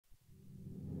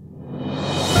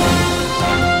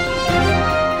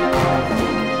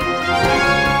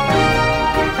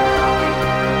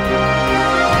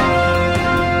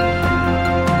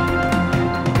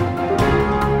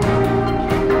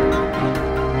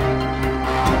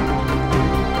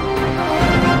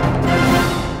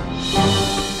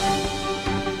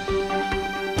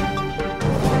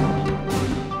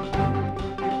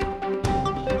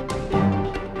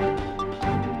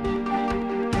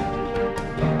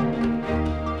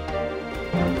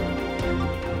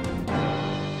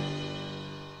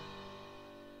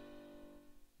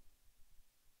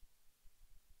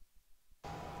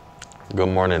Good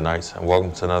morning, Knights, and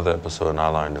welcome to another episode of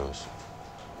Knightline News.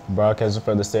 Broadcasting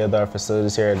from the state-of-the-art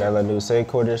facilities here at Knightline News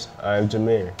headquarters, I am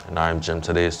Jameer. And I am Jim.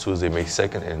 Today is Tuesday, May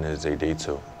 2nd, and it is a day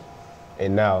 2.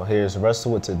 And now, here's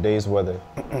Russell with today's weather.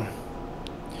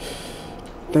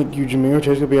 Thank you, Jameer.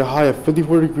 Today's going to be a high of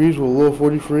 54 degrees with a low of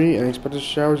 43, and expected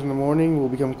showers in the morning will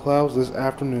become clouds this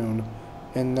afternoon.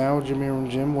 And now, Jameer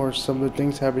and Jim, what are some of the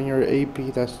things happening here at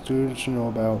AP that students should know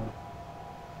about?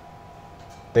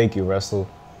 Thank you, Russell.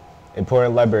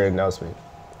 Important library announcement.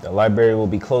 The library will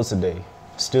be closed today.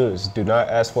 Students, do not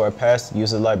ask for a pass to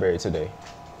use the library today.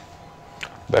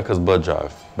 Becca's Blood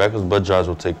Drive. Becca's Blood Drives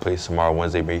will take place tomorrow,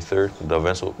 Wednesday, May 3rd. The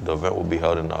event will be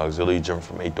held in the auxiliary gym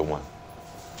from 8 to 1.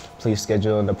 Please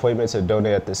schedule an appointment to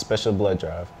donate at this special blood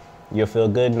drive. You'll feel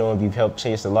good knowing you've helped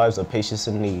change the lives of patients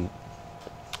in need.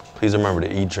 Please remember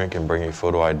to eat, drink, and bring a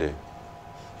photo ID.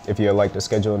 If you would like to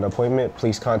schedule an appointment,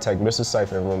 please contact Mr.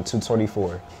 Seif in room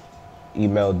 224.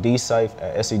 Email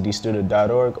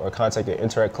dseif@sedstudent.org or contact an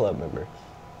Interact Club member.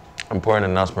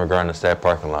 Important announcement regarding the staff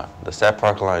parking lot. The staff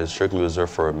parking lot is strictly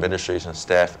reserved for administration,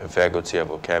 staff, and faculty of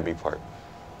Academy Park.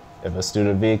 If a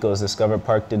student vehicle is discovered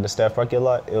parked in the staff parking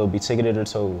lot, it will be ticketed or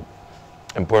towed.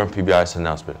 Important PBIS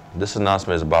announcement. This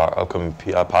announcement is about our upcoming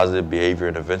positive behavior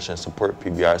intervention and support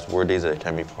PBIS Award Days at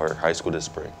Academy Park High School this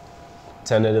spring.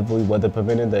 Tentatively, weather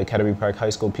permitting, the Academy Park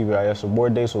High School PBIS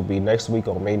Award Days will be next week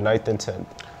on May 9th and 10th.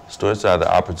 Students have the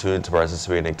opportunity to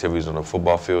participate in activities on the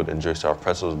football field, enjoy soft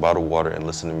pretzels, bottled water, and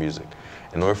listen to music.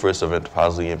 In order for this event to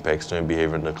positively impact student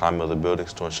behavior in the climate of the building,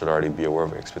 students should already be aware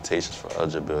of expectations for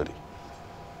eligibility.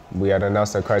 We had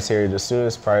announced the criteria to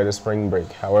students prior to spring break.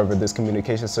 However, this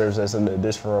communication serves as an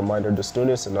additional reminder to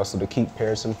students and also to keep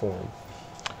parents informed.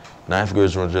 9th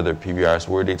graders will enjoy their PBIS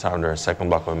Award Day time during 2nd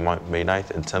block on May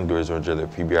 9th, and 10th graders will enjoy their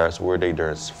PBIS Award Day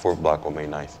during 4th block on May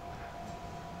 9th.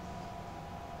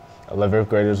 11th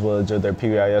graders will enjoy their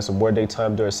PBIS Award Day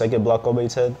time during 2nd block on May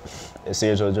 10th, and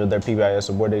seniors will enjoy their PBIS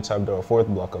Award Day time during 4th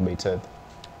block on May 10th.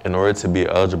 In order to be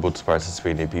eligible to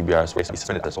participate in a PBIS race,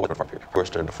 spend this award course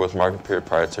during the 4th marking period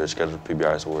prior to the scheduled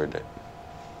PBIS Award Day.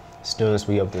 Students,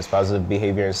 we hope this positive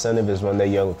behavior incentive is one that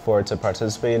you'll look forward to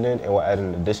participating in, and will add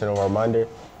an additional reminder.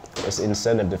 It's an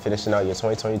incentive to finishing out your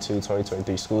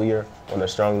 2022-2023 school year on a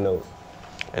strong note.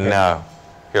 And now,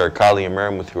 here are Kylie and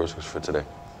Miriam with your horoscopes for today.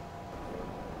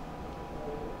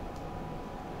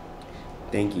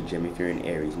 Thank you, Jim. If you're in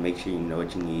Aries, make sure you know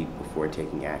what you need before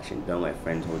taking action. Don't let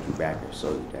friends hold you back or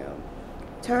slow you down.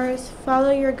 Taurus,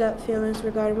 follow your gut feelings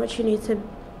regarding what you need to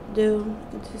do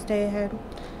to stay ahead.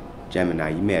 Gemini,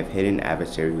 you may have hidden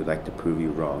adversary who would like to prove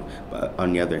you wrong, but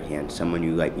on the other hand, someone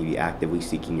you like may be actively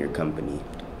seeking your company.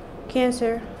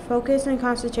 Cancer, focus and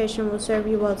concentration will serve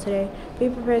you well today. Be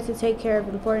prepared to take care of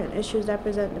important issues that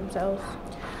present themselves.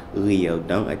 Leo,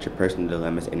 don't let your personal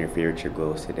dilemmas interfere with your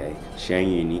goals today. Sharing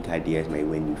your unique ideas may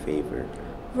win you favor.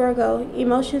 Virgo,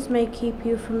 emotions may keep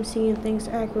you from seeing things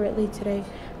accurately today.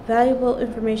 Valuable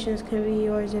information can be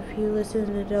yours if you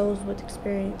listen to those with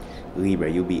experience. Libra,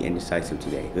 you'll be indecisive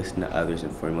today. Listen to others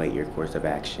and formulate your course of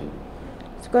action.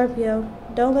 Scorpio,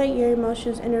 don't let your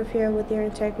emotions interfere with your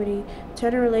integrity.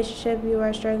 Turn a relationship you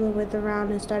are struggling with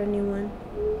around and start a new one.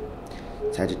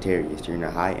 Sagittarius, you're in a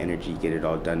high energy, get it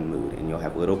all done mood, and you'll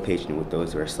have little patience with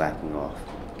those who are slacking off.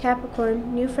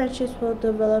 Capricorn, new friendships will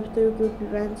develop through group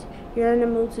events. You're in the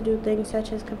mood to do things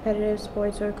such as competitive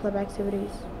sports or club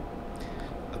activities.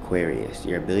 Aquarius,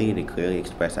 your ability to clearly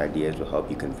express ideas will help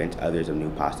you convince others of new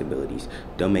possibilities.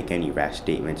 Don't make any rash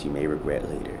statements you may regret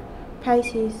later.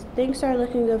 Pisces, things are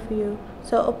looking good for you,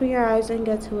 so open your eyes and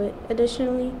get to it.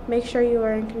 Additionally, make sure you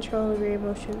are in control of your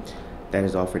emotions. That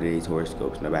is all for today's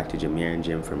horoscopes. Now back to Jameer and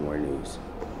Jim for more news.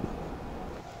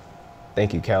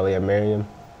 Thank you, Callie and Miriam.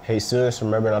 Hey students,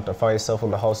 remember not to find yourself in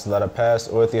the house without a pass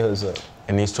or with your hoods up.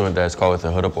 Any student that is caught with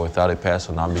a hood up or without a pass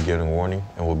will not be given a warning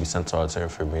and will be sent to our team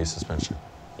for immediate suspension.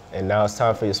 And now it's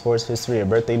time for your sports history and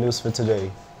birthday news for today.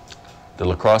 The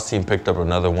lacrosse team picked up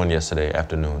another win yesterday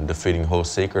afternoon, defeating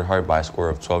host Sacred Heart by a score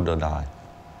of 12-9.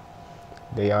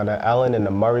 Deanna Allen and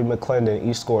Amari McClendon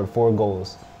each scored 4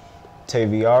 goals.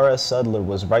 Taviara Sudler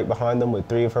was right behind them with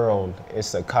 3 of her own, and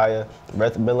Sakaya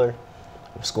Rethmiller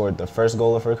scored the first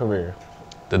goal of her career.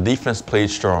 The defense played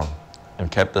strong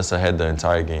and kept us ahead the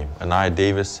entire game. Anaya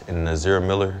Davis and Nazira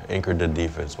Miller anchored the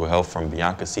defense with help from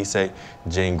Bianca Cisse,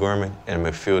 Jane Gorman, and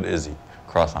midfield Izzy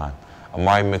Crossheim.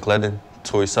 Amari McClendon,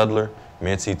 Toy Sudler,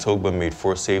 Mancy Togba made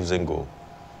 4 saves in goal.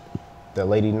 The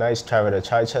Lady Knights traveled to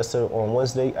Chichester on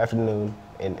Wednesday afternoon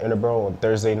and Interboro on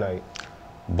Thursday night.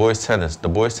 Boys tennis. The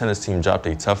boys tennis team dropped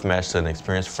a tough match to an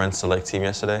experienced Friends Select team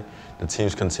yesterday. The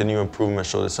team's continued improvement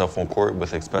showed itself on court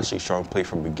with especially strong play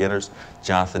from beginners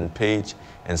Jonathan Page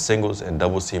and singles and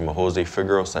doubles team of Jose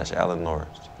Figueroa/Alan Norris.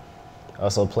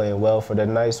 Also playing well for the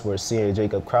Knights were senior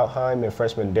Jacob Krautheim and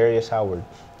freshman Darius Howard,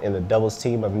 and the doubles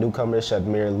team of newcomers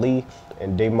Shadmir Lee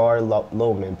and Damar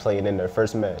Lohman playing in their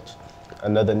first match.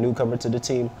 Another newcomer to the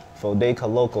team, Fode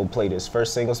Koloko, played his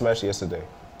first singles match yesterday.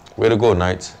 Way to go,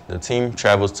 Knights. The team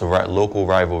travels to local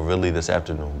rival Ridley this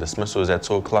afternoon. Dismissal is at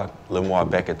 2 o'clock, Limois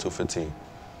back at 2:15.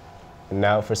 And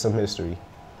now for some history.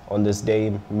 On this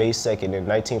day, May 2nd, in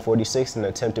 1946, an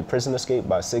attempted prison escape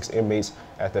by 6 inmates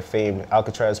at the famed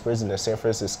Alcatraz prison in San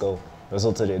Francisco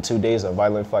resulted in 2 days of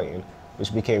violent fighting,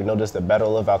 which became known as the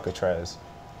Battle of Alcatraz.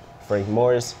 Frank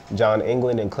Morris, John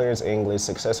England, and Clarence England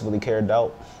successfully carried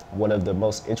out one of the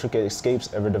most intricate escapes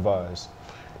ever devised.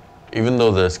 Even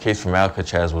though the escape from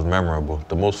Alcatraz was memorable,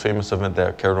 the most famous event that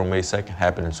occurred on May 2nd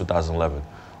happened in 2011.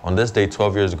 On this day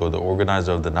 12 years ago, the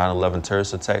organizer of the 9/11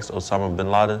 terrorist attacks, Osama bin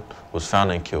Laden, was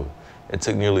found and killed. It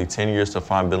took nearly 10 years to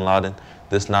find bin Laden.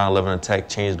 This 9/11 attack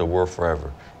changed the world forever,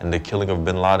 and the killing of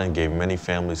bin Laden gave many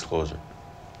families closure.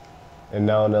 And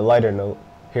now on a lighter note,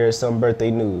 here's some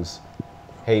birthday news.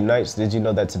 Hey Knights, did you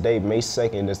know that today, May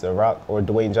 2nd, is The Rock or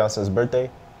Dwayne Johnson's birthday?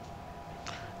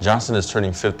 Johnson is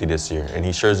turning 50 this year, and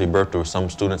he shares a birthday with some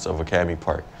students of Academy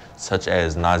Park, such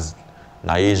as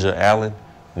Naija Allen,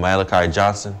 Malachi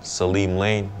Johnson, Salim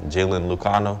Lane, Jalen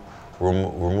Lucano,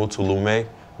 Ramutu Lume,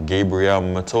 Gabriel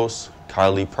Matos,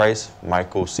 Kylie Price,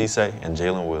 Michael Cisse, and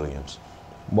Jalen Williams.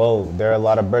 Whoa, there are a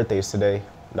lot of birthdays today,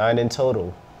 9 in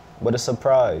total. What a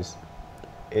surprise.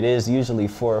 It is usually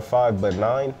 4 or 5, but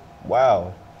 9?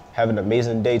 Wow. Have an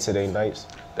amazing day today, Knights.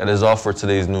 That is all for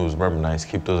today's news. Remember, Knights,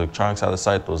 keep those electronics out of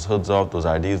sight, those hoods off, those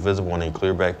IDs visible, and in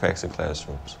clear backpacks in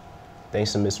classrooms.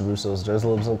 Thanks to Ms. Russo's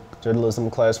journalism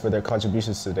class for their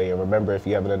contributions today. And remember, if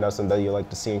you have an announcement that you'd like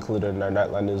to see included in our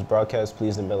Knightline News broadcast,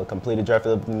 please email a completed draft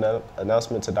of the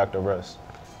announcement to Dr. Russ.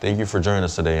 Thank you for joining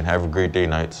us today, and have a great day,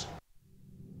 Knights.